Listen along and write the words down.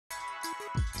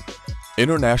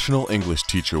International English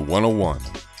Teacher 101: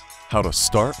 How to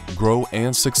start, grow,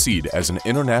 and succeed as an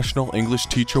international English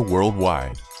teacher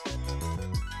worldwide.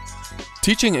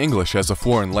 Teaching English as a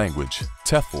foreign language,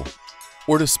 TEFL,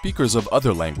 or to speakers of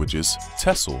other languages,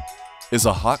 TESOL, is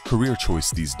a hot career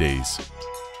choice these days.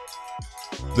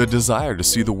 The desire to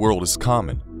see the world is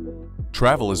common.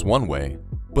 Travel is one way,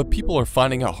 but people are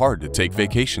finding it hard to take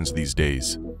vacations these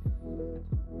days.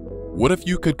 What if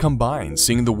you could combine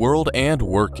seeing the world and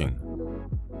working?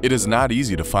 It is not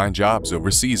easy to find jobs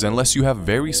overseas unless you have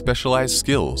very specialized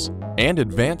skills and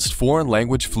advanced foreign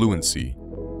language fluency.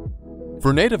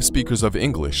 For native speakers of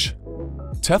English,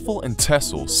 TEFL and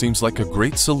TESOL seems like a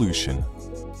great solution.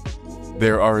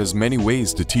 There are as many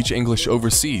ways to teach English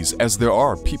overseas as there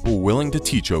are people willing to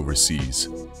teach overseas.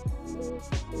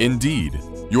 Indeed,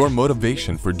 your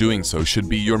motivation for doing so should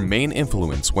be your main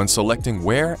influence when selecting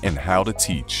where and how to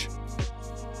teach.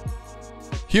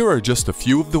 Here are just a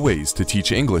few of the ways to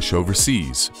teach English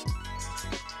overseas.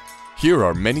 Here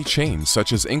are many chains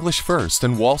such as English First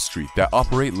and Wall Street that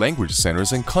operate language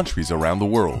centers in countries around the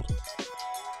world.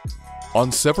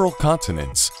 On several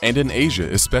continents, and in Asia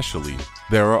especially,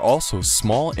 there are also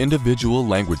small individual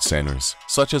language centers,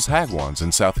 such as Hagwons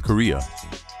in South Korea.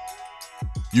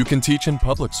 You can teach in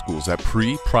public schools at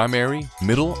pre-primary,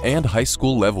 middle, and high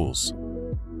school levels.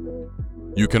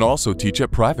 You can also teach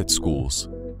at private schools.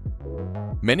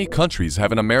 Many countries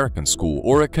have an American school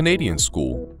or a Canadian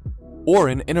school, or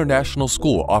an international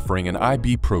school offering an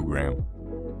IB program.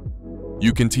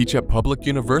 You can teach at public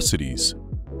universities.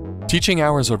 Teaching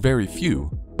hours are very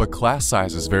few, but class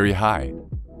size is very high.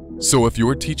 So if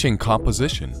you're teaching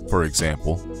composition, for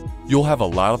example, you'll have a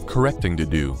lot of correcting to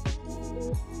do.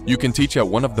 You can teach at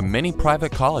one of the many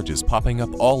private colleges popping up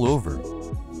all over,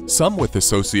 some with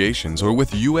associations or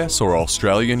with US or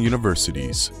Australian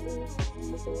universities.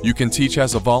 You can teach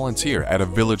as a volunteer at a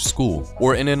village school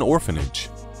or in an orphanage.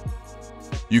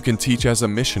 You can teach as a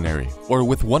missionary or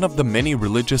with one of the many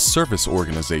religious service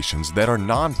organizations that are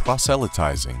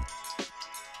non-proselytizing.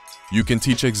 You can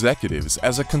teach executives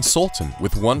as a consultant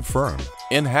with one firm,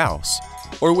 in-house,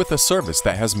 or with a service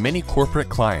that has many corporate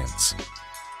clients.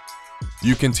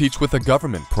 You can teach with a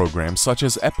government program such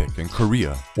as EPIC in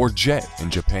Korea or JET in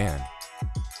Japan.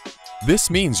 This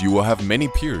means you will have many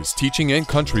peers teaching in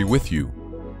country with you,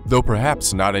 though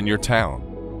perhaps not in your town.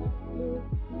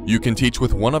 You can teach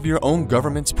with one of your own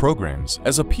government's programs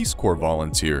as a Peace Corps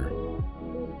volunteer.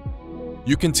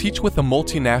 You can teach with a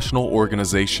multinational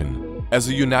organization as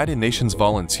a United Nations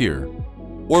volunteer,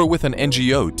 or with an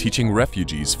NGO teaching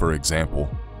refugees, for example.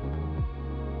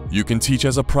 You can teach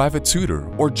as a private tutor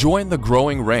or join the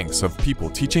growing ranks of people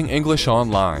teaching English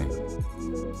online.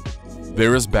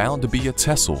 There is bound to be a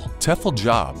TEFL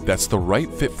job that's the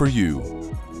right fit for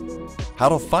you. How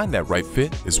to find that right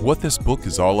fit is what this book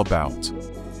is all about.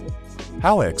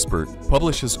 HowExpert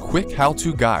publishes quick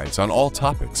how-to guides on all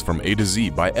topics from A to Z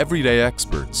by everyday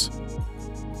experts.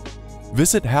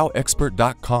 Visit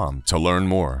HowExpert.com to learn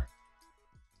more.